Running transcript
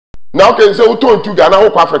Now can say Uton to Ghana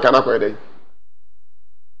or Africa na kwede.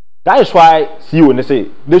 That is why CEO they say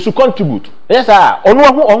they should contribute. Yes, sir.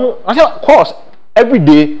 I say course every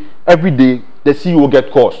day the CEO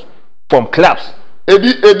get calls from clubs.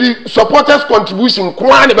 Edi supporters contribution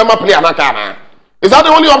kwani bema play anaka na. Is that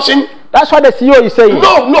the only option? That's what the CEO is saying.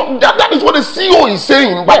 No, that is what the CEO is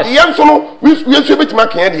saying. But yes. The answer we should be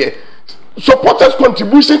making here. Supporters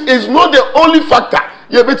contribution is not the only factor.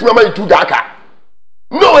 You bet mama Etouga.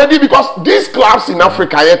 No, Eddie, because these clubs in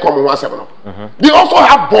Africa here come once every. They also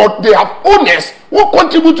have board, they have owners who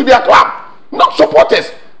contribute to their club, not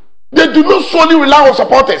supporters. They do not solely rely on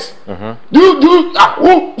supporters. Who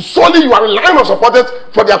solely you are relying on supporters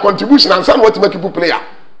for their contribution and some what to make people player.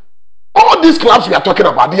 All these clubs we are talking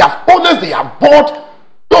about, they have owners, they have board,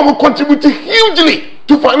 they will contribute hugely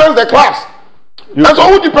to finance the clubs. And so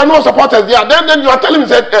who depend on supporters there? Then you are telling me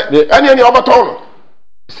that any overturn.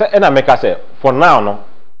 And I make us say for now, no,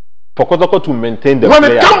 for Kotoko to maintain the when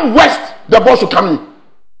player. It come west, the board should come in.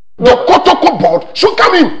 The Kotoko board should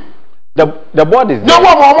come in. The board is there.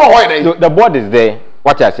 No, the board is there.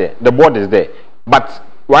 What I say, the board is there. But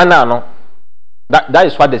right now, no, that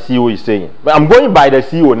is what the CEO is saying. But I'm going by the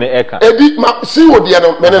CEO in the Eka. CEO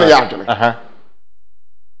the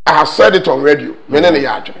I have said it on radio.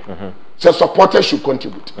 So supporters should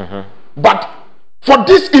contribute. But for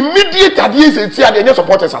this immediate ideas, it's here the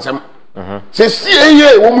supporters as them. Say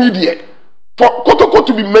CAA when we did for Kotoko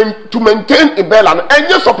to maintain Mbella and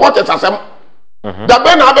your supporters as them. The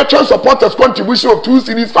men have a chance supporters contribution of 2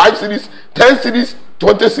 cities, 5 cities, 10 cities,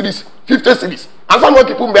 20 cities, 50 cities. And some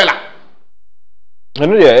people Mbella.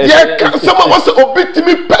 Someone wants to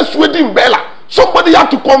me persuading Mbella. Somebody have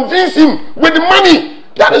to convince him with the money.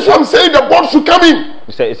 That is what I'm saying. The board should come in.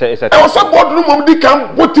 I was a boardroom of the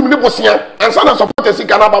camp, what him and some supporters in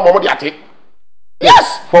Canada.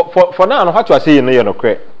 Yes. For now, what you are saying, no,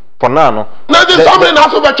 for now, no. Now there's something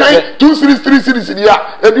else over 2 cities, 3 cities in here,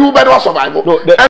 and you better survive.